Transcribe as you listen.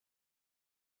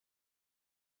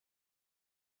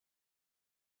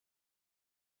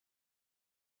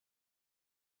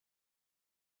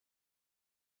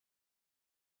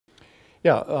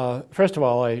Yeah, first of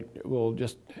all, I will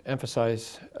just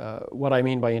emphasize what I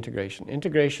mean by integration.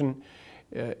 Integration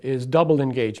is double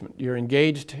engagement. You're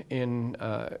engaged in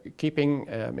keeping,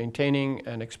 maintaining,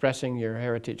 and expressing your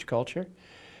heritage culture,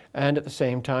 and at the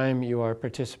same time you are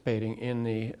participating in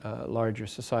the larger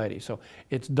society. So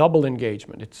it's double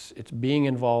engagement. It's being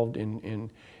involved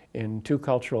in two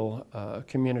cultural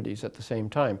communities at the same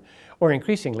time, or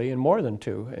increasingly in more than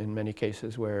two in many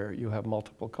cases where you have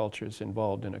multiple cultures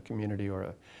involved in a community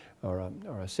or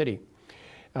a city.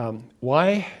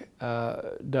 Why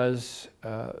does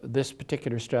this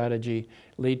particular strategy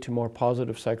lead to more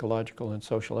positive psychological and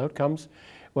social outcomes?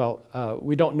 Well,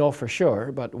 we don't know for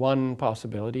sure, but one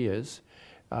possibility is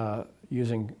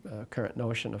using current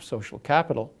notion of social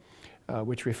capital,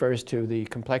 which refers to the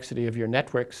complexity of your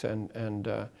networks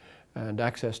and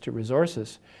access to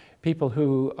resources. People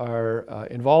who are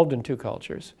involved in two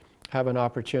cultures have an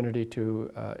opportunity to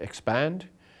expand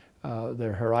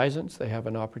their horizons. They have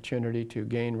an opportunity to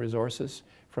gain resources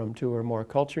from two or more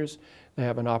cultures. They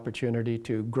have an opportunity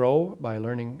to grow by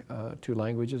learning two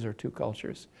languages or two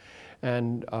cultures.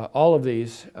 And all of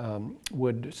these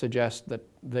would suggest that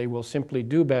they will simply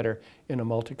do better in a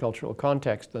multicultural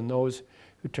context than those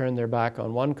who turn their back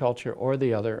on one culture or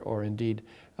the other, or indeed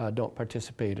don't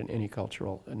participate in any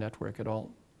cultural network at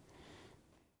all.